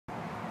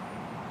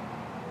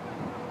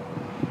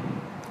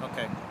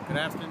Good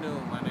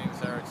afternoon. My name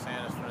is Eric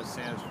Sanders from the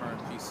Sanders Firm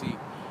PC,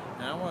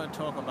 and I want to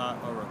talk about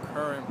a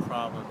recurring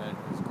problem that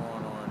is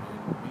going on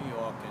in New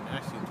York and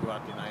actually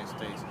throughout the United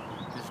States.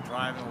 Just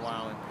driving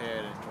while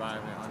impaired and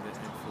driving under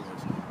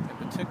influence, in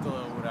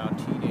particular with our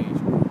teenage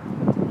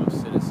group of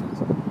citizens.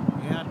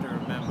 You have to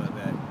remember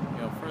that,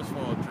 first of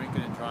all,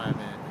 drinking and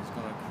driving is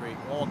going to create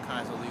all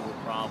kinds of legal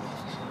problems.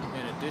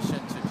 In addition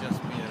to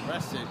just being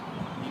arrested,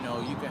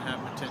 you can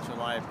have potential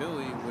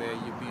liability where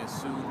you're being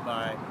sued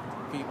by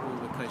people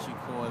because you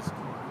cause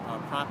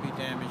property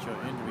damage or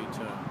injury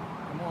to them.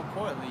 And more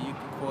importantly, you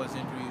can cause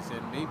injuries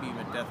and maybe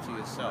even death to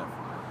yourself.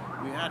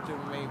 We have to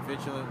remain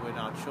vigilant with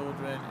our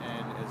children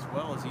and as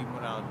well as even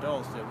with our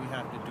adults that we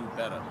have to do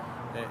better.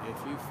 That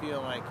if you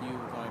feel like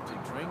you're going to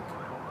drink,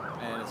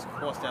 and of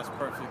course that's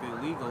perfectly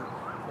legal,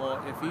 or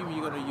if even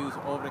you're going to use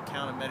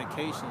over-the-counter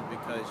medications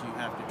because you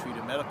have to treat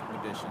a medical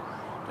condition,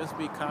 just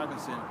be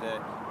cognizant that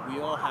we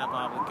all have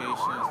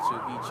obligations to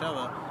each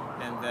other,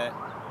 and that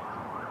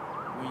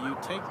when you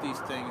take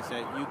these things that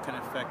you can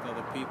affect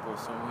other people.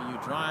 So when you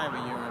drive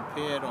and you're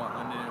impaired or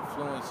under the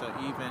influence or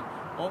even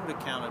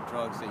over-the-counter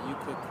drugs, that you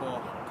could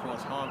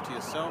cause harm to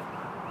yourself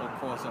or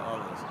cause to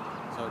others.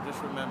 So just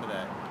remember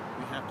that.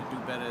 We have to do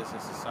better as a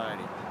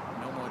society.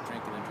 No more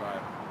drinking and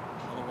driving.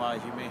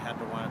 Otherwise, you may have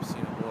to wind up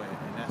seeing a lawyer,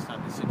 and that's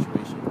not the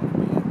situation